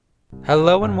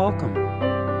Hello and welcome.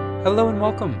 Hello and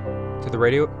welcome to the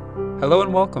radio. Hello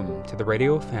and welcome to the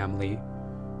Radio Family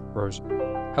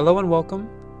Hello and welcome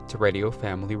to Radio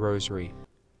Family Rosary.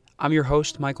 I'm your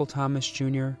host, Michael Thomas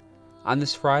Jr. On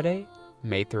this Friday,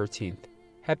 May 13th,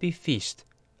 happy feast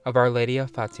of Our Lady of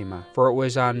Fatima. For it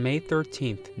was on May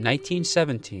 13th,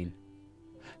 1917,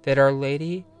 that Our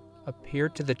Lady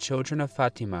appeared to the children of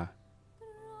Fatima,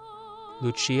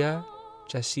 Lucia,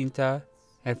 Jacinta,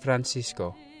 and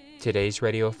Francisco. Today's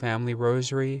Radio Family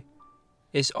Rosary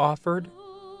is offered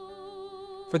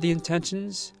for the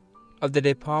intentions of the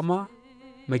De Palma,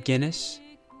 McGinnis,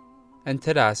 and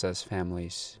Terrazas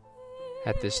families.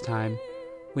 At this time,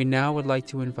 we now would like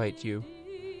to invite you,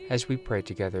 as we pray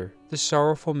together, the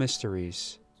sorrowful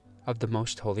mysteries of the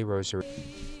Most Holy Rosary.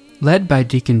 Led by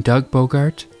Deacon Doug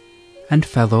Bogart and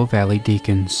fellow Valley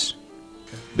deacons.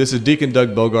 This is Deacon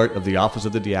Doug Bogart of the Office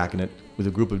of the Diaconate with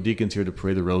a group of deacons here to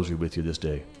pray the Rosary with you this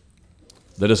day.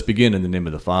 Let us begin in the name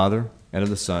of the Father, and of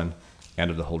the Son, and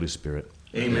of the Holy Spirit.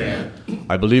 Amen.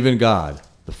 I believe in God,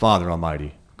 the Father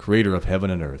Almighty, creator of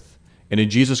heaven and earth, and in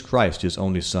Jesus Christ, his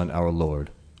only Son, our Lord,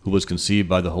 who was conceived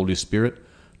by the Holy Spirit,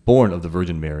 born of the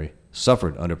Virgin Mary,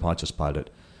 suffered under Pontius Pilate,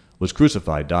 was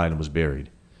crucified, died, and was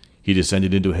buried. He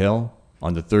descended into hell.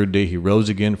 On the third day he rose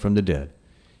again from the dead.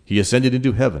 He ascended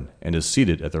into heaven, and is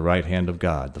seated at the right hand of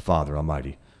God, the Father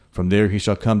Almighty. From there he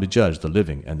shall come to judge the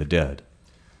living and the dead.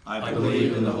 I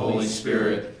believe in the Holy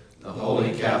Spirit, the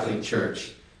Holy Catholic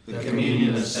Church, the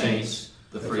communion of saints,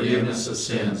 the forgiveness of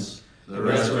sins, the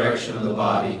resurrection of the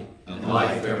body, and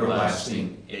life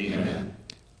everlasting. Amen.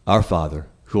 Our Father,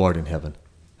 who art in heaven,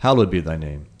 hallowed be thy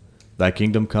name. Thy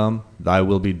kingdom come, thy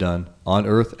will be done, on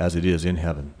earth as it is in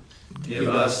heaven. Give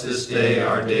us this day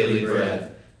our daily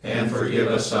bread, and forgive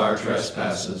us our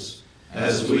trespasses,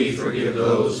 as we forgive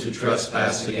those who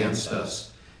trespass against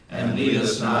us. And lead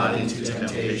us not into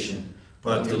temptation,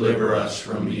 but deliver us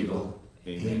from evil.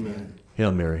 Amen.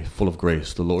 Hail Mary, full of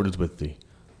grace, the Lord is with thee.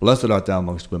 Blessed art thou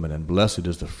amongst women, and blessed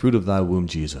is the fruit of thy womb,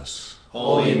 Jesus.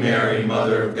 Holy Mary,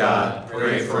 Mother of God,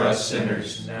 pray for us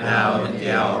sinners, now and at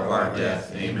the hour of our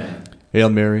death. Amen. Hail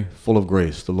Mary, full of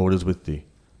grace, the Lord is with thee.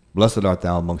 Blessed art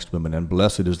thou amongst women, and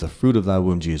blessed is the fruit of thy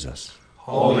womb, Jesus.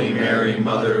 Holy Mary,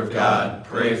 Mother of God,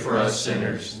 pray for us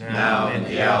sinners, now and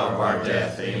at the hour of our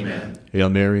death. Amen. Hail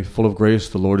Mary, full of grace,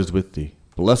 the Lord is with thee.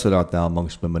 Blessed art thou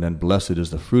amongst women, and blessed is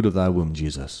the fruit of thy womb,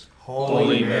 Jesus.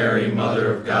 Holy Mary,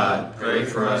 Mother of God, pray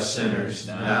for us sinners,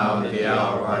 now and at the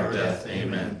hour of our death.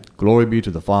 Amen. Glory be to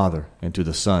the Father, and to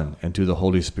the Son, and to the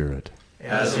Holy Spirit.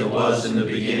 As it was in the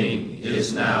beginning,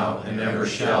 is now, and ever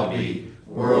shall be,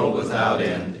 world without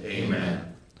end.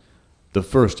 Amen. The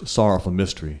first sorrowful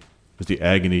mystery is the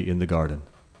agony in the garden.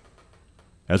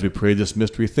 As we pray this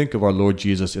mystery, think of our Lord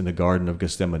Jesus in the Garden of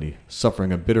Gethsemane,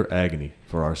 suffering a bitter agony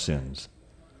for our sins.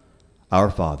 Our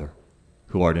Father,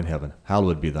 who art in heaven,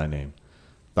 hallowed be thy name.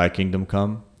 Thy kingdom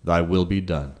come, thy will be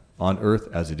done, on earth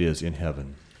as it is in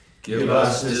heaven. Give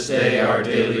us this day our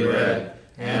daily bread,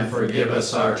 and forgive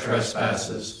us our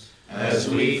trespasses, as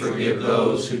we forgive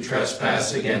those who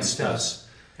trespass against us.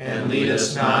 And lead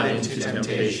us not into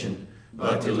temptation,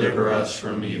 but deliver us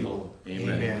from evil.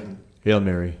 Amen. Hail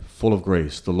Mary, full of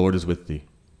grace, the Lord is with thee.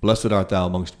 Blessed art thou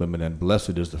amongst women, and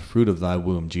blessed is the fruit of thy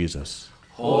womb, Jesus.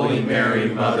 Holy Mary,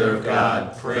 Mother of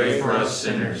God, pray for us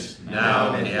sinners,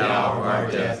 now and at the hour of our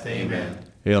death. Amen.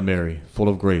 Hail Mary, full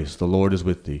of grace, the Lord is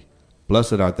with thee.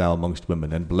 Blessed art thou amongst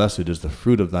women, and blessed is the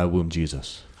fruit of thy womb,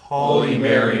 Jesus. Holy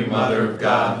Mary, Mother of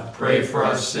God, pray for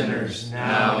us sinners,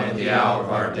 now and at the hour of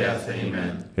our death.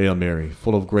 Amen. Hail Mary,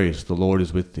 full of grace, the Lord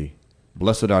is with thee.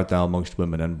 Blessed art thou amongst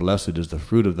women, and blessed is the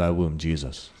fruit of thy womb,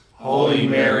 Jesus. Holy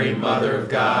Mary, Mother of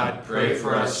God, pray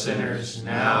for us sinners,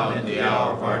 now and at the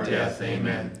hour of our death.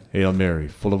 Amen. Hail Mary,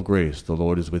 full of grace, the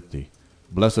Lord is with thee.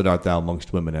 Blessed art thou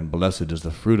amongst women, and blessed is the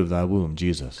fruit of thy womb,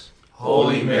 Jesus.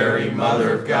 Holy Mary,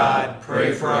 Mother of God,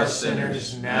 pray for us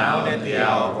sinners, now and at the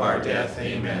hour of our death.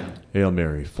 Amen. Hail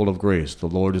Mary, full of grace, the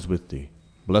Lord is with thee.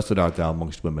 Blessed art thou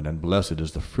amongst women, and blessed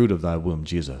is the fruit of thy womb,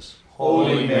 Jesus.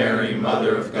 Holy Mary,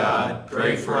 Mother of God,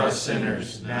 pray for us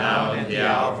sinners, now and at the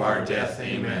hour of our death.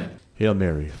 Amen. Hail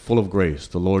Mary, full of grace,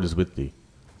 the Lord is with thee.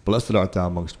 Blessed art thou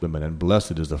amongst women, and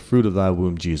blessed is the fruit of thy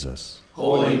womb, Jesus.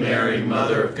 Holy Mary,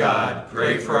 Mother of God,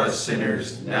 pray for us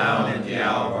sinners, now and at the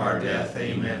hour of our death.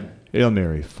 Amen. Hail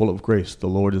Mary, full of grace, the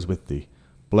Lord is with thee.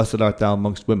 Blessed art thou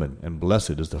amongst women, and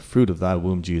blessed is the fruit of thy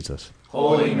womb, Jesus.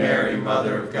 Holy Mary,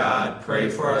 Mother of God, pray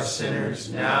for us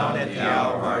sinners, now and at the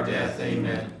hour of our death.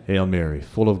 Amen. Hail Mary,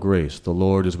 full of grace, the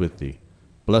Lord is with thee.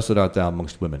 Blessed art thou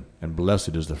amongst women, and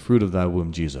blessed is the fruit of thy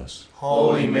womb, Jesus.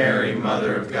 Holy Mary,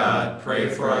 Mother of God, pray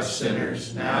for us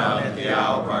sinners, now and at the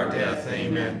hour of our death.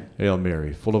 Amen. Hail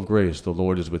Mary, full of grace, the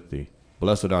Lord is with thee.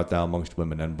 Blessed art thou amongst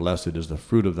women, and blessed is the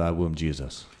fruit of thy womb,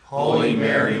 Jesus. Holy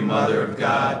Mary, Mother of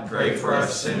God, pray for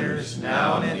us sinners,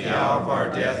 now and at the hour of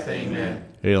our death. Amen.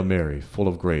 Hail Mary, full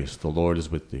of grace, the Lord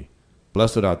is with thee.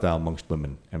 Blessed art thou amongst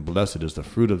women, and blessed is the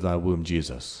fruit of thy womb,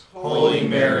 Jesus. Holy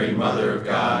Mary, Mother of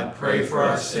God, pray for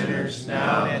us sinners,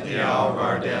 now and at the hour of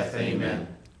our death. Amen.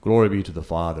 Glory be to the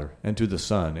Father, and to the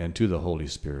Son, and to the Holy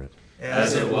Spirit.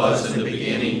 As it was in the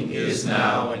beginning, is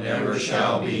now, and ever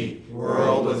shall be,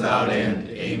 world without end.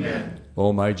 Amen.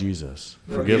 O my Jesus,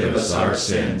 Forgive us our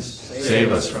sins,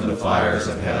 save us from the fires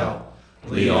of hell.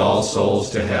 Lead all souls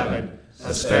to heaven,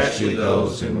 especially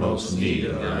those in most need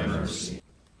of thy mercy.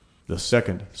 The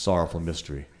second sorrowful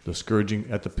mystery, the scourging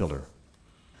at the pillar.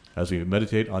 As we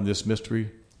meditate on this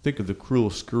mystery, think of the cruel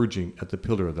scourging at the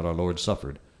pillar that our Lord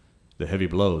suffered, the heavy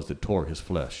blows that tore his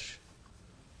flesh.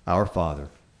 Our Father,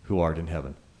 who art in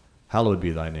heaven, hallowed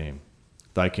be thy name.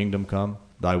 Thy kingdom come,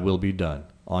 thy will be done,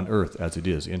 on earth as it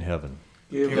is in heaven.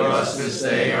 Give us this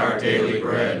day our daily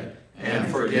bread,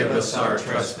 and forgive us our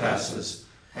trespasses,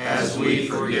 as we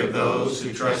forgive those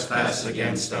who trespass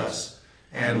against us.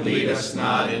 And lead us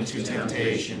not into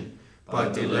temptation,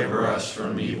 but deliver us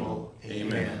from evil.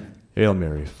 Amen. Hail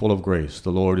Mary, full of grace,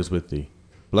 the Lord is with thee.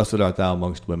 Blessed art thou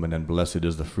amongst women, and blessed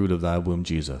is the fruit of thy womb,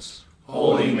 Jesus.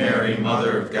 Holy Mary,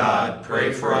 Mother of God,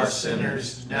 pray for us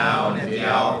sinners, now and at the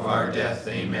hour of our death.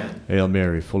 Amen. Hail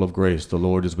Mary, full of grace, the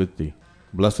Lord is with thee.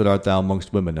 Blessed art thou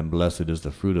amongst women, and blessed is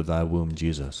the fruit of thy womb,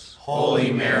 Jesus.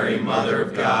 Holy Mary, Mother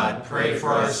of God, pray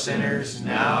for us sinners,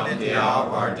 now and at the hour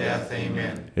of our death.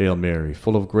 Amen. Hail Mary,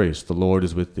 full of grace, the Lord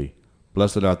is with thee.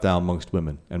 Blessed art thou amongst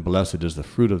women, and blessed is the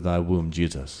fruit of thy womb,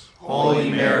 Jesus. Holy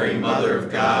Mary, Mother of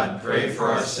God, pray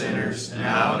for us sinners,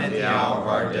 now and at the hour of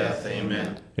our death.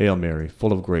 Amen. Hail Mary,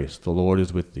 full of grace, the Lord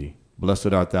is with thee. Blessed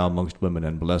art thou amongst women,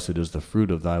 and blessed is the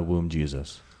fruit of thy womb,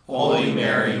 Jesus. Holy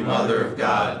Mary, Mother of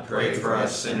God, pray for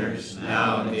us sinners,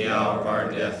 now and at the hour of our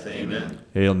death. Amen.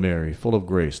 Hail Mary, full of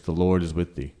grace, the Lord is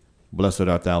with thee. Blessed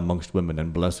art thou amongst women,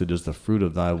 and blessed is the fruit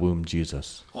of thy womb,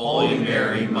 Jesus. Holy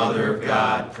Mary, Mother of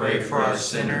God, pray for us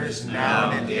sinners, now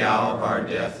and at the hour of our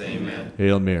death. Amen.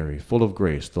 Hail Mary, full of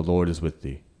grace, the Lord is with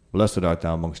thee. Blessed art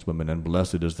thou amongst women, and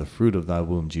blessed is the fruit of thy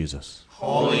womb, Jesus.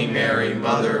 Holy Mary,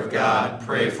 Mother of God,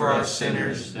 pray for us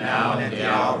sinners, now and at the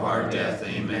hour of our death.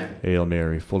 Amen. Hail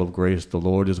Mary, full of grace, the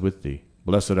Lord is with thee.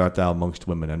 Blessed art thou amongst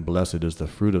women, and blessed is the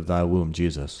fruit of thy womb,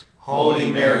 Jesus.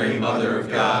 Holy Mary, Mother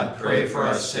of God, pray for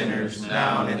us sinners,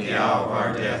 now and at the hour of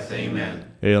our death. Amen.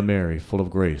 Hail Mary, full of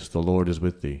grace, the Lord is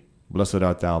with thee. Blessed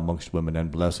art thou amongst women,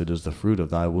 and blessed is the fruit of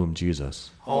thy womb,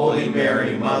 Jesus. Holy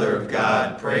Mary, Mother of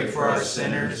God, pray for us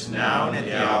sinners, now and at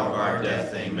the hour of our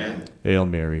death. Amen. Hail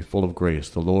Mary, full of grace,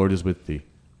 the Lord is with thee.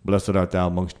 Blessed art thou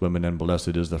amongst women, and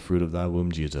blessed is the fruit of thy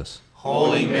womb, Jesus.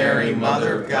 Holy Mary,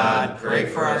 Mother of God, pray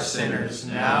for us sinners,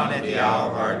 now and at the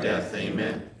hour of our death.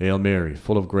 Amen. Hail Mary,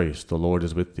 full of grace, the Lord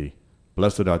is with thee.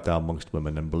 Blessed art thou amongst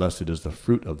women, and blessed is the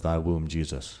fruit of thy womb,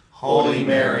 Jesus. Holy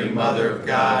Mary, Mother of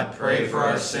God, pray for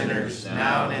us sinners,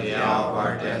 now and at the hour of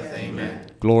our death. Amen.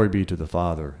 Glory be to the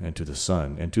Father, and to the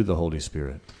Son, and to the Holy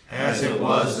Spirit. As it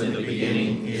was in the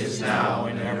beginning, is now,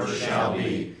 and ever shall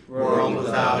be, world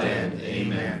without end.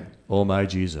 Amen. O my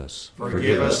Jesus,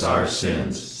 Forgive us our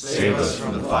sins, save us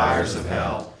from the fires of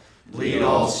hell. Lead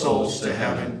all souls to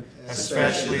heaven,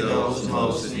 especially those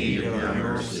most in need of thy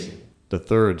mercy. the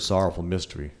third sorrowful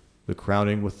mystery, the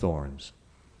crowning with thorns.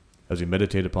 As we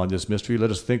meditate upon this mystery, let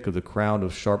us think of the crown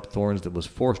of sharp thorns that was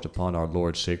forced upon our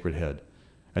Lord's sacred head,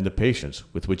 and the patience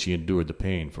with which he endured the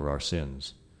pain for our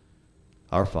sins.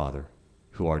 Our Father,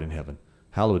 who art in heaven,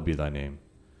 hallowed be thy name.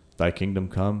 Thy kingdom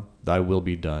come, thy will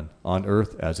be done, on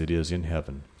earth as it is in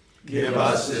heaven. Give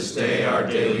us this day our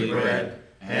daily bread,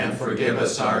 and forgive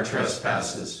us our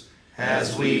trespasses,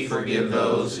 as we forgive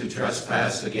those who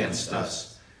trespass against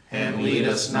us. And lead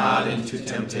us not into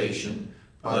temptation,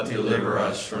 but deliver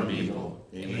us from evil.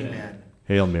 Amen.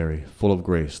 Hail Mary, full of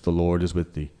grace, the Lord is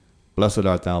with thee. Blessed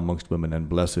art thou amongst women, and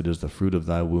blessed is the fruit of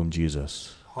thy womb,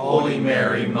 Jesus. Holy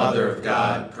Mary, Mother of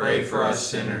God, pray for us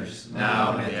sinners,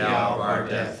 now and at the hour of our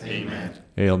death. Amen.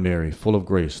 Hail Mary, full of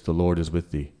grace, the Lord is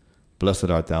with thee. Blessed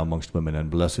art thou amongst women, and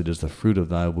blessed is the fruit of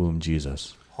thy womb,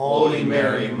 Jesus. Holy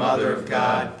Mary, Mother of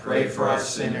God, pray for us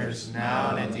sinners,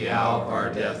 now and at the hour of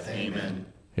our death. Amen.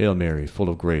 Hail Mary, full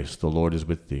of grace, the Lord is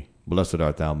with thee. Blessed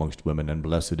art thou amongst women, and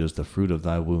blessed is the fruit of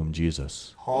thy womb,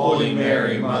 Jesus. Holy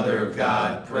Mary, Mother of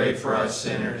God, pray for us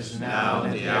sinners, now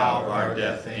and at the hour of our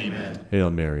death. Amen.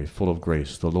 Hail Mary, full of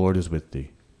grace, the Lord is with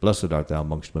thee. Blessed art thou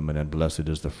amongst women, and blessed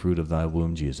is the fruit of thy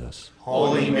womb, Jesus.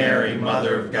 Holy Mary,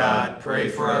 Mother of God, pray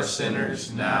for us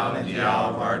sinners, now and at the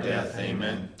hour of our death.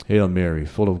 Amen. Hail Mary,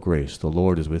 full of grace, the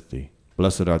Lord is with thee.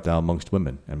 Blessed art thou amongst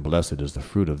women, and blessed is the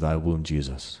fruit of thy womb,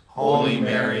 Jesus. Holy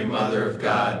Mary, Mother of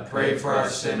God, pray for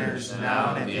us sinners,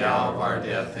 now and at the hour of our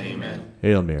death. Amen.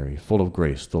 Hail Mary, full of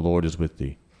grace, the Lord is with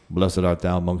thee. Blessed art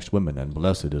thou amongst women, and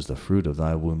blessed is the fruit of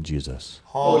thy womb, Jesus.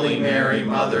 Holy Mary,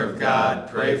 Mother of God,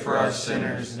 pray for us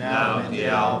sinners, now and at the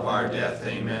hour of our death.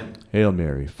 Amen. Hail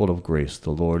Mary, full of grace, the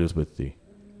Lord is with thee.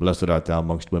 Blessed art thou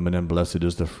amongst women, and blessed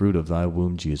is the fruit of thy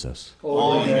womb, Jesus.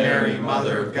 Holy Mary,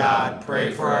 Mother of God,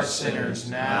 pray for us sinners,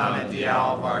 now and at the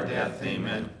hour of our death.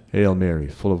 Amen. Hail Mary,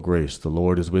 full of grace, the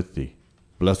Lord is with thee.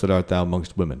 Blessed art thou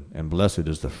amongst women, and blessed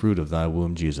is the fruit of thy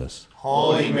womb, Jesus.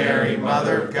 Holy Mary,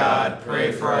 Mother of God,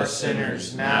 pray for us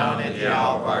sinners, now and at the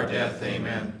hour of our death.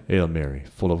 Amen. Hail Mary,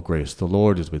 full of grace, the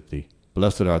Lord is with thee.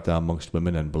 Blessed art thou amongst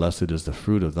women, and blessed is the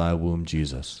fruit of thy womb,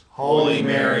 Jesus. Holy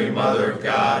Mary, Mother of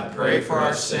God, pray for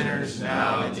us sinners,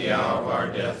 now and at the hour of our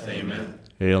death. Amen.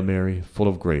 Hail Mary, full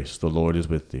of grace, the Lord is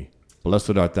with thee.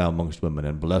 Blessed art thou amongst women,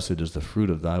 and blessed is the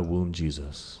fruit of thy womb,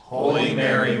 Jesus. Holy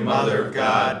Mary, Mother of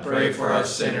God, pray for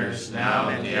us sinners, now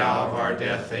and at the hour of our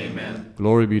death. Amen.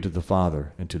 Glory be to the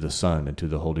Father, and to the Son, and to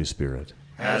the Holy Spirit.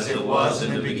 As it was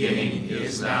in the beginning,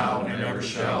 is now, and ever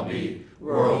shall be,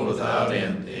 world without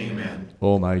end. Amen.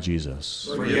 O my Jesus,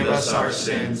 Forgive us our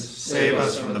sins, save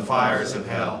us from the fires of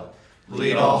hell.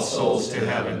 Lead all souls to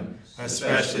heaven,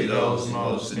 especially those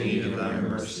most in need of thy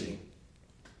mercy.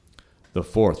 the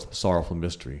fourth sorrowful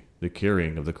mystery, the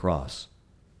carrying of the cross.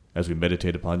 As we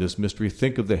meditate upon this mystery,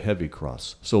 think of the heavy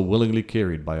cross so willingly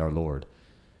carried by our Lord,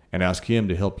 and ask Him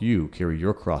to help you carry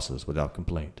your crosses without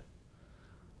complaint.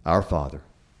 Our Father,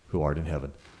 who art in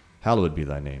heaven, hallowed be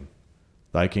thy name.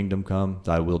 Thy kingdom come,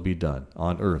 thy will be done,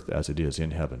 on earth as it is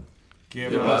in heaven.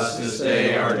 Give us this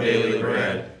day our daily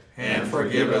bread, and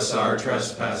forgive us our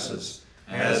trespasses,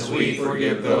 as we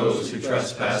forgive those who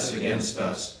trespass against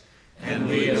us. And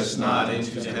lead us not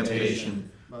into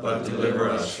temptation, but deliver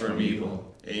us from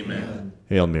evil. Amen.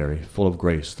 Hail Mary, full of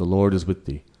grace, the Lord is with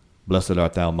thee. Blessed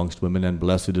art thou amongst women, and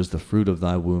blessed is the fruit of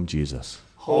thy womb, Jesus.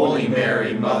 Holy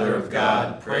Mary, Mother of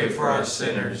God, pray for us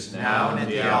sinners, now and at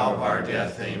the hour of our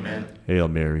death. Amen. Hail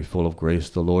Mary, full of grace,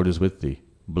 the Lord is with thee.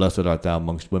 Blessed art thou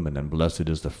amongst women, and blessed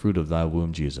is the fruit of thy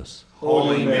womb, Jesus.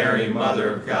 Holy Mary, Mother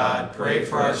of God, pray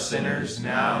for us sinners,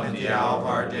 now and at the hour of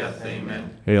our death.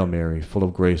 Amen. Hail Mary, full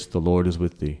of grace, the Lord is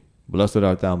with thee. Blessed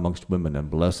art thou amongst women, and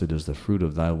blessed is the fruit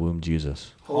of thy womb,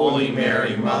 Jesus. Holy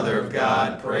Mary, Mother of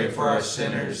God, pray for us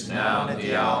sinners, now and at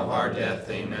the hour of our death.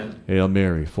 Amen. Hail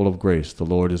Mary, full of grace, the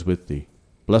Lord is with thee.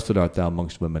 Blessed art thou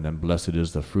amongst women, and blessed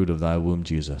is the fruit of thy womb,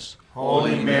 Jesus.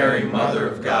 Holy Mary, Mother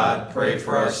of God, pray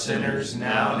for us sinners,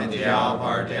 now and at the hour of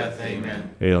our death.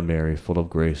 Amen. Hail Mary, full of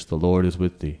grace, the Lord is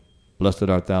with thee. Blessed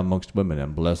art thou amongst women,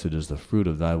 and blessed is the fruit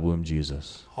of thy womb,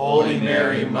 Jesus. Holy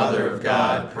Mary, Mother of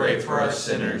God, pray for us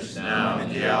sinners, now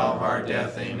and at the hour of our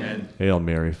death. Amen. Hail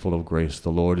Mary, full of grace,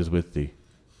 the Lord is with thee.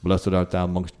 Blessed art thou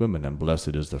amongst women, and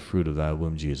blessed is the fruit of thy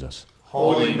womb, Jesus.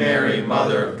 Holy Mary,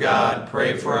 Mother of God,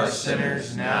 pray for us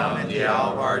sinners, now and at the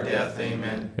hour of our death.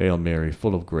 Amen. Hail Mary,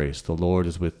 full of grace, the Lord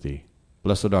is with thee.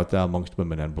 Blessed art thou amongst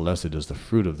women, and blessed is the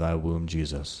fruit of thy womb,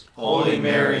 Jesus. Holy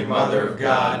Mary, Mother of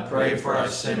God, pray for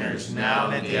us sinners,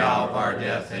 now and at the hour of our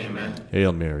death. Amen.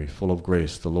 Hail Mary, full of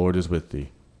grace, the Lord is with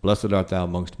thee. Blessed art thou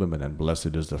amongst women, and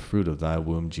blessed is the fruit of thy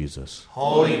womb, Jesus.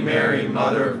 Holy Mary,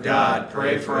 Mother of God,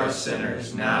 pray for us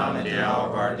sinners, now and at the hour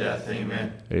of our death.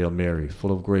 Amen. Hail Mary,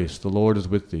 full of grace, the Lord is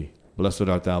with thee. Blessed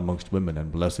art thou amongst women,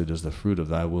 and blessed is the fruit of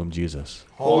thy womb, Jesus.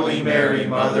 Holy Mary,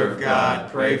 Mother of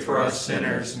God, pray for us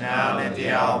sinners, now and at the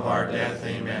hour of our death.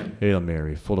 Amen. Hail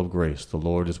Mary, full of grace, the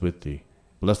Lord is with thee.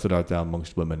 Blessed art thou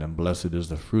amongst women, and blessed is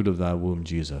the fruit of thy womb,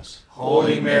 Jesus.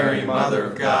 Holy Mary, Mother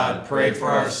of God, pray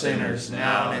for us sinners,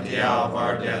 now and at the hour of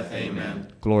our death.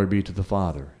 Amen. Glory be to the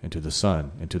Father, and to the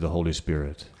Son, and to the Holy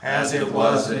Spirit. As it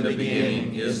was in the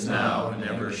beginning, is now, and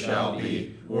ever shall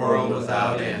be, world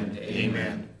without end.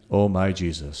 Amen. O my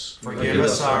Jesus, Forgive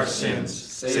us our sins,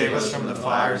 save us from the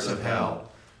fires of hell.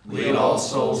 Lead all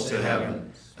souls to heaven,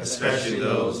 especially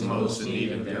those most in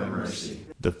need of your mercy.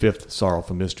 the fifth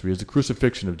sorrowful mystery is the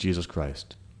crucifixion of Jesus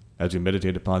Christ. As we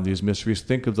meditate upon these mysteries,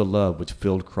 think of the love which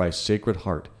filled Christ's sacred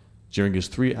heart during his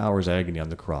 3 hours agony on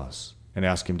the cross, and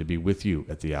ask him to be with you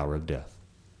at the hour of death.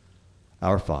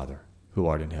 Our Father, who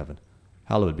art in heaven,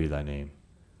 hallowed be thy name.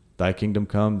 Thy kingdom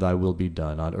come, thy will be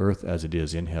done, on earth as it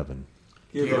is in heaven.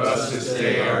 Give us this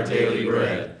day our daily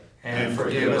bread, and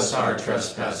forgive us our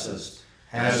trespasses,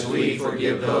 as we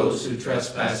forgive those who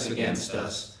trespass against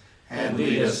us. And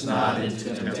lead us not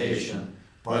into temptation,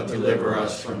 but deliver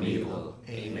us from evil.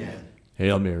 Amen.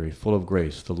 Hail Mary, full of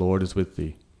grace, the Lord is with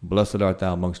thee. Blessed art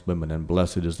thou amongst women, and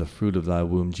blessed is the fruit of thy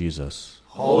womb, Jesus.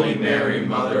 Holy Mary,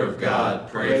 Mother of God,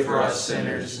 pray for us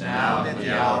sinners now and at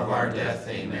the hour of our death.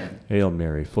 Amen. Hail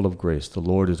Mary, full of grace, the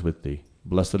Lord is with thee.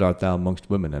 Blessed art thou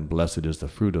amongst women, and blessed is the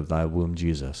fruit of thy womb,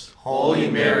 Jesus. Holy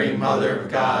Mary, Mother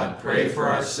of God, pray for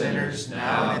us sinners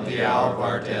now and at the hour of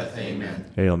our death.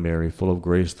 Amen. Hail Mary, full of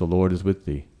grace, the Lord is with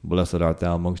thee. Blessed art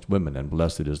thou amongst women, and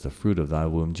blessed is the fruit of thy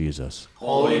womb, Jesus.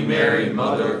 Holy Mary,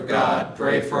 Mother of God,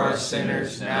 pray for us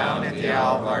sinners now and at the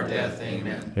hour of our death.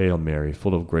 Amen. Hail Mary,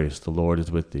 full of grace, the Lord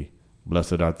is with thee.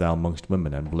 Blessed art thou amongst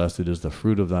women, and blessed is the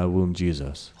fruit of thy womb,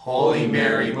 Jesus. Holy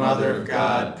Mary, Mother of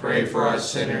God, pray for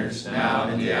us sinners now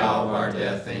and at the hour of our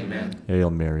death. Amen. Hail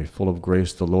Mary, full of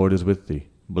grace, the Lord is with thee.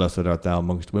 Blessed art thou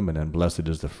amongst women, and blessed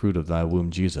is the fruit of thy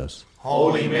womb, Jesus.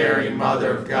 Holy Mary,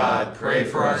 Mother of God, pray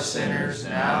for us sinners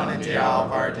now and at the hour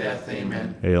of our death.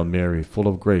 Amen. Hail Mary, full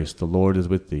of grace, the Lord is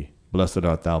with thee. Blessed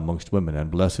art thou amongst women,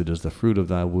 and blessed is the fruit of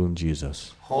thy womb,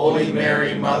 Jesus. Holy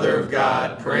Mary, Mother of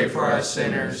God, pray for us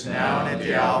sinners now and at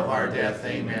the hour of our death.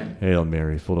 Amen. Hail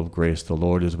Mary, full of grace, the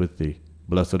Lord is with thee.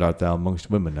 Blessed art thou amongst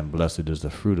women, and blessed is the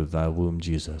fruit of thy womb,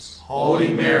 Jesus.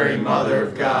 Holy Mary, Mother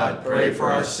of God, pray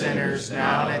for us sinners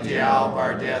now and at the hour of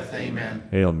our death. Amen.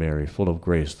 Hail Mary, full of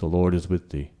grace, the Lord is with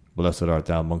thee. Blessed art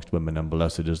thou amongst women, and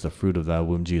blessed is the fruit of thy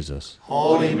womb, Jesus.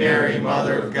 Holy Mary,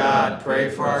 Mother of God, pray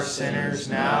for us sinners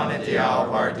now and at the hour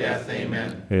of our death.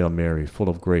 Amen. Hail Mary, full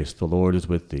of grace, the Lord is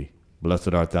with thee.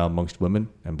 Blessed art thou amongst women,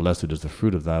 and blessed is the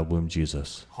fruit of thy womb,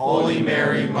 Jesus. Holy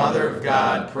Mary, Mother of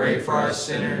God, pray for us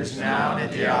sinners now and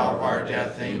at the hour of our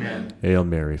death. Amen. Hail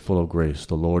Mary, full of grace,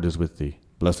 the Lord is with thee.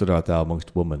 Blessed art thou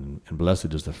amongst women, and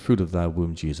blessed is the fruit of thy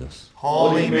womb, Jesus.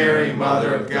 Holy Mary,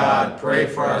 Mother of God, pray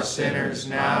for us sinners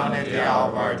now and at the hour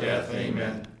of our death.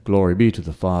 Amen. Glory be to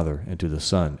the Father, and to the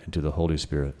Son, and to the Holy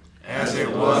Spirit. As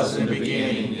it was in the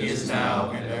beginning, is now,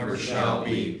 and ever shall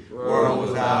be, world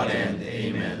without end.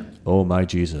 Amen. O my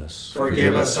Jesus,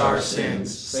 forgive us our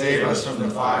sins, save us from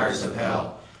the fires of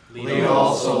hell. Lead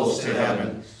all souls to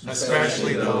heaven,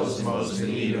 especially those most in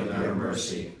need of your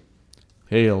mercy.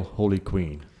 Hail, Holy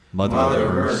Queen, Mother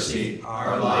of mercy,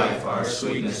 our life, our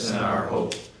sweetness, and our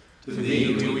hope. To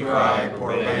thee do we cry,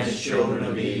 poor banished children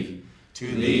of Eve. To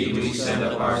thee do we send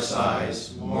up our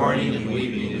sighs, mourning and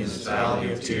weeping in this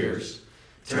valley of tears.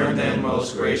 Turn then,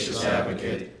 most gracious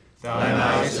advocate, thine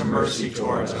eyes of mercy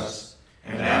towards us,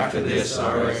 and after this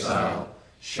our exile,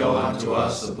 show unto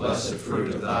us the blessed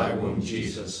fruit of thy womb,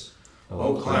 Jesus.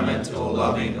 O clement, O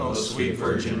loving, O sweet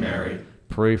Virgin Mary,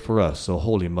 pray for us, O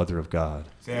Holy Mother of God,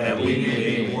 that we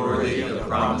may be worthy of the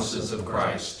promises of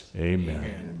Christ. Amen.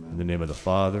 Amen. In the name of the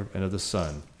Father, and of the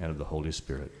Son, and of the Holy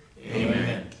Spirit.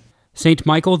 Amen. Saint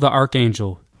Michael the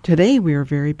Archangel. Today we are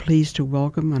very pleased to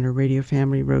welcome on our Radio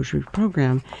Family Rosary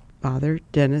program Father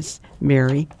Dennis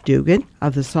Mary Dugan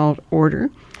of the Salt Order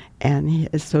and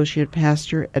Associate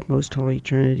Pastor at Most Holy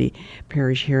Trinity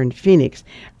Parish here in Phoenix.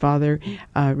 Father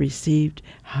received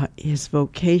his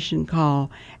vocation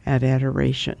call at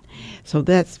adoration. So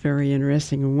that's very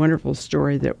interesting, a wonderful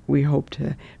story that we hope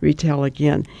to retell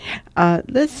again.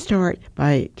 Let's start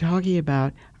by talking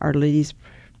about Our Lady's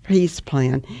Peace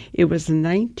Plan. It was in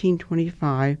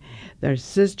 1925 that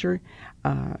Sister,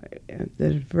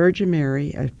 the Virgin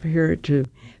Mary, appeared to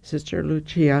Sister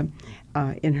Lucia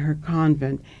in her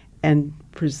convent and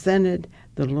presented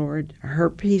the Lord her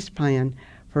peace plan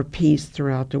for peace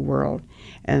throughout the world.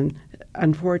 And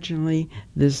unfortunately,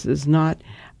 this is not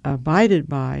abided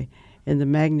by in the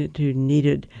magnitude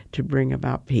needed to bring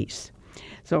about peace.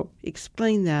 So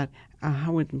explain that,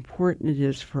 how important it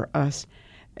is for us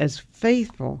as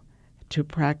faithful to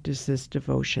practice this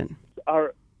devotion.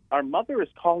 Our mother is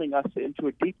calling us into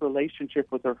a deep relationship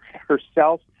with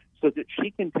herself so that she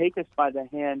can take us by the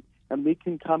hand and we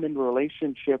can come into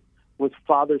relationship with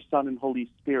Father, Son, and Holy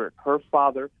Spirit, her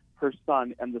Father, her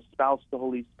Son, and the spouse, the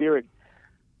Holy Spirit.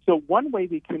 So one way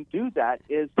we can do that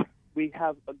is we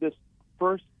have this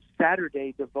first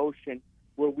Saturday devotion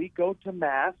where we go to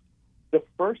Mass the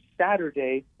first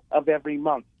Saturday of every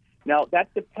month. Now,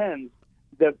 that depends.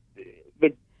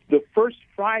 The first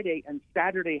Friday and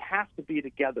Saturday have to be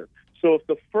together. So if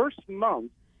the first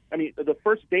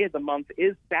day of the month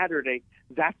is Saturday,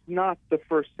 that's not the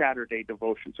first Saturday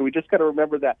devotion. So we just got to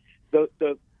remember that.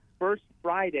 The first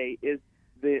Friday is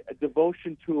the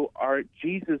devotion to our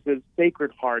Jesus'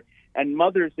 Sacred Heart, and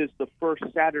Mother's is the first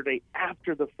Saturday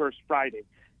after the first Friday.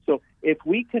 So if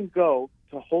we can go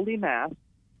to Holy Mass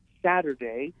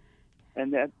Saturday,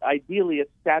 and that ideally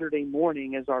it's Saturday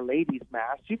morning as Our Lady's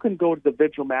Mass. You can go to the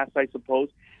Vigil Mass, I suppose,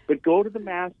 but go to the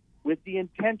Mass with the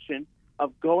intention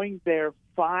of going there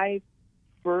 5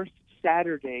 first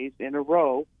Saturdays in a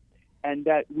row, and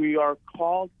that we are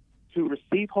called to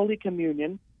receive Holy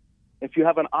Communion. If you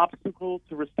have an obstacle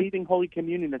to receiving Holy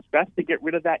Communion, it's best to get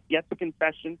rid of that. Get to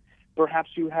confession.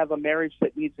 Perhaps you have a marriage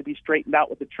that needs to be straightened out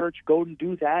with the church. Go and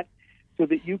do that so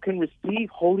that you can receive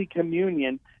Holy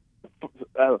Communion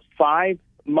 5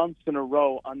 months in a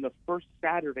row on the first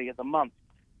Saturday of the month.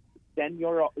 Then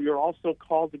you're also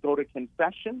called to go to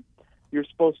confession. You're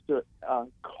supposed to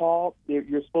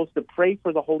You're supposed to pray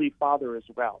for the Holy Father as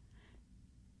well.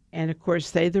 And of course,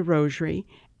 say the Rosary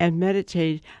and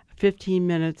meditate 15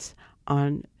 minutes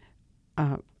on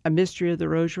a mystery of the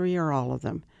Rosary, or all of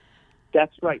them.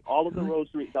 That's right. All of the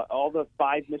Rosary, all the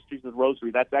 5 mysteries of the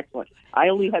Rosary. That's excellent. I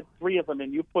only had 3 of them,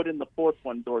 and you put in the 4th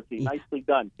one, Dorothy. Yeah. Nicely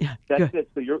done. Yeah, that's good.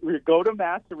 it. So we're to go to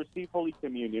Mass to receive Holy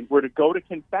Communion. We're to go to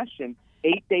confession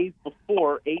 8 days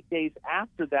before, 8 days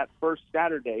after that first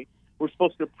Saturday. We're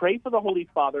supposed to pray for the Holy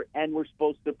Father, and we're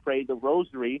supposed to pray the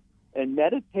Rosary and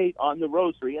meditate on the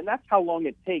Rosary. And that's how long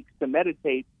it takes to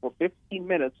meditate for 15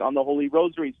 minutes on the Holy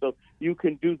Rosary. So you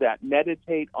can do that.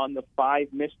 Meditate on the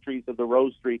 5 mysteries of the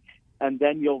Rosary, and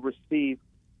then you'll receive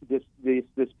this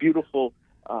beautiful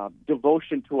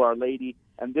devotion to Our Lady.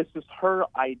 And this is her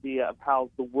idea of how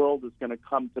the world is going to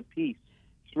come to peace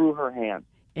through her hand.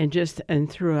 And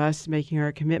through us making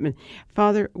our commitment.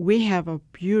 Father, we have a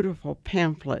beautiful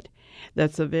pamphlet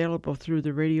that's available through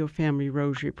the Radio Family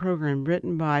Rosary program,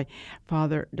 written by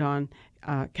Father Don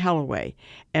Calloway.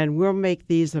 And we'll make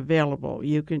these available.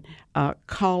 You can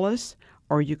call us,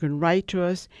 or you can write to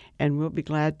us, and we'll be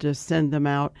glad to send them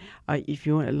out. If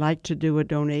you would like to do a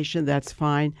donation, that's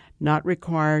fine, not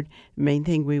required. The main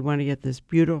thing, we want to get this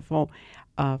beautiful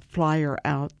flyer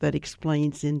out that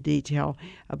explains in detail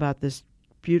about this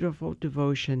beautiful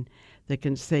devotion that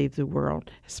can save the world,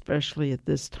 especially at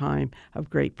this time of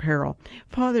great peril.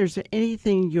 Father, is there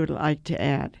anything you'd like to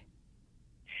add?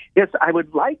 Yes, I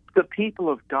would like the people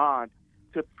of God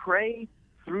to pray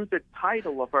through the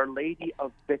title of Our Lady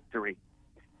of Victory.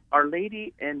 Our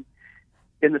Lady in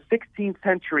the 16th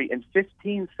century, in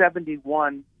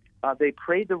 1571, they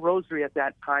prayed the Rosary at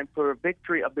that time for a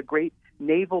victory of the great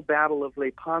naval battle of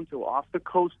Lepanto off the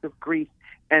coast of Greece.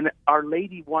 And Our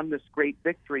Lady won this great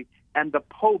victory. And the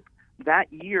Pope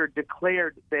that year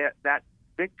declared that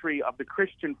victory of the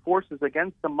Christian forces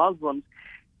against the Muslims.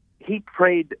 He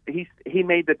made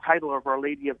the title of Our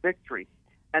Lady of Victory.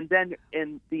 And then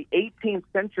in the 18th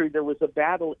century, there was a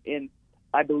battle in,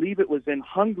 I believe it was in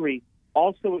Hungary,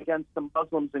 also against the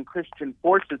Muslims and Christian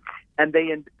forces. And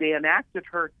they enacted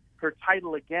her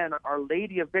title again, Our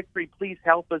Lady of Victory, please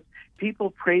help us. People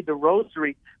prayed the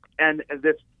Rosary, and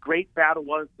this great battle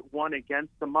was won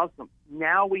against the Muslims.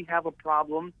 Now we have a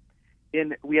problem.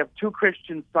 We have 2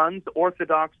 Christian sons,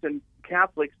 Orthodox and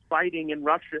Catholics, fighting in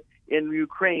Russia, in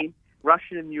Ukraine,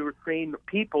 Russian and Ukraine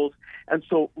peoples. And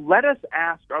so let us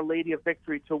ask Our Lady of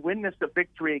Victory to win this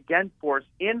victory again for us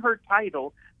in her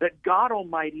title, that God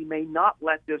Almighty may not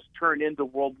let this turn into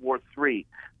World War III,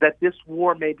 that this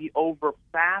war may be over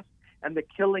fast and the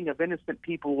killing of innocent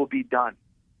people will be done.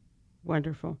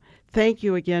 Wonderful. Thank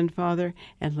you again, Father,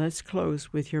 and let's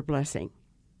close with your blessing.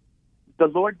 The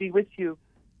Lord be with you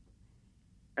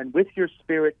and with your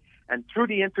spirit, and through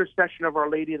the intercession of Our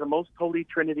Lady of the Most Holy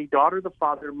Trinity, Daughter of the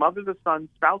Father, Mother of the Son,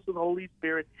 Spouse of the Holy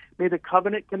Spirit, may the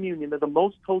covenant communion of the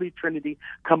Most Holy Trinity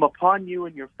come upon you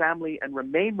and your family and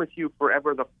remain with you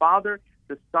forever, the Father,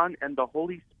 the Son, and the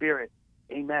Holy Spirit.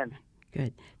 Amen.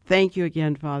 Good. Thank you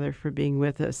again, Father, for being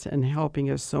with us and helping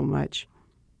us so much.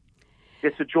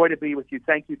 It's a joy to be with you.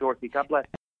 Thank you, Dorothy. God bless.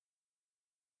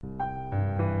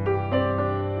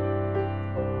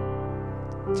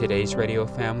 Today's Radio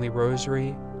Family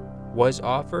Rosary was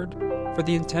offered for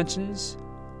the intentions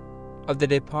of the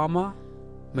De Palma,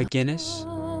 McGinnis,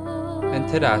 and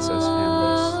Terrazas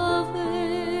families.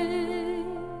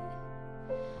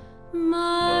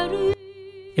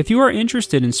 If you are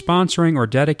interested in sponsoring or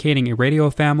dedicating a Radio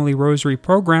Family Rosary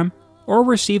program, or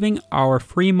receiving our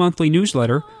free monthly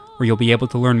newsletter, where you'll be able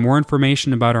to learn more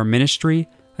information about our ministry,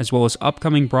 as well as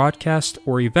upcoming broadcasts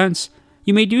or events,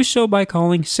 you may do so by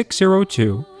calling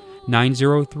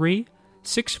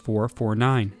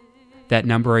 602-903-6449. That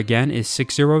number again is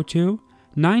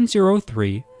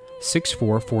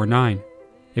 602-903-6449.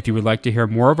 If you would like to hear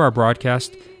more of our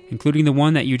broadcast, including the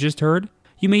one that you just heard,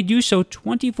 you may do so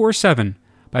 24/7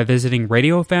 by visiting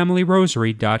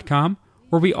RadioFamilyRosary.com,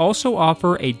 where we also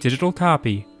offer a digital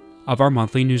copy of our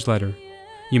monthly newsletter.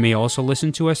 You may also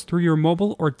listen to us through your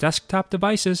mobile or desktop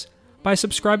devices by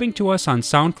subscribing to us on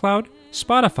SoundCloud,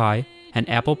 Spotify, and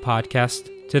Apple Podcasts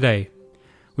today.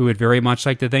 We would very much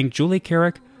like to thank Julie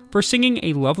Carrick for singing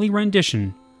a lovely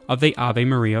rendition of the Ave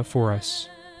Maria for us.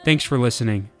 Thanks for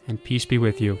listening, and peace be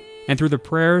with you. And through the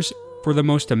prayers for the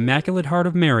most immaculate heart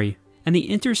of Mary and the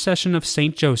intercession of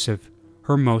Saint Joseph,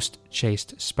 her most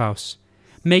chaste spouse,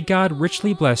 may God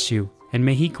richly bless you, and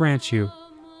may He grant you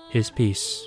His peace.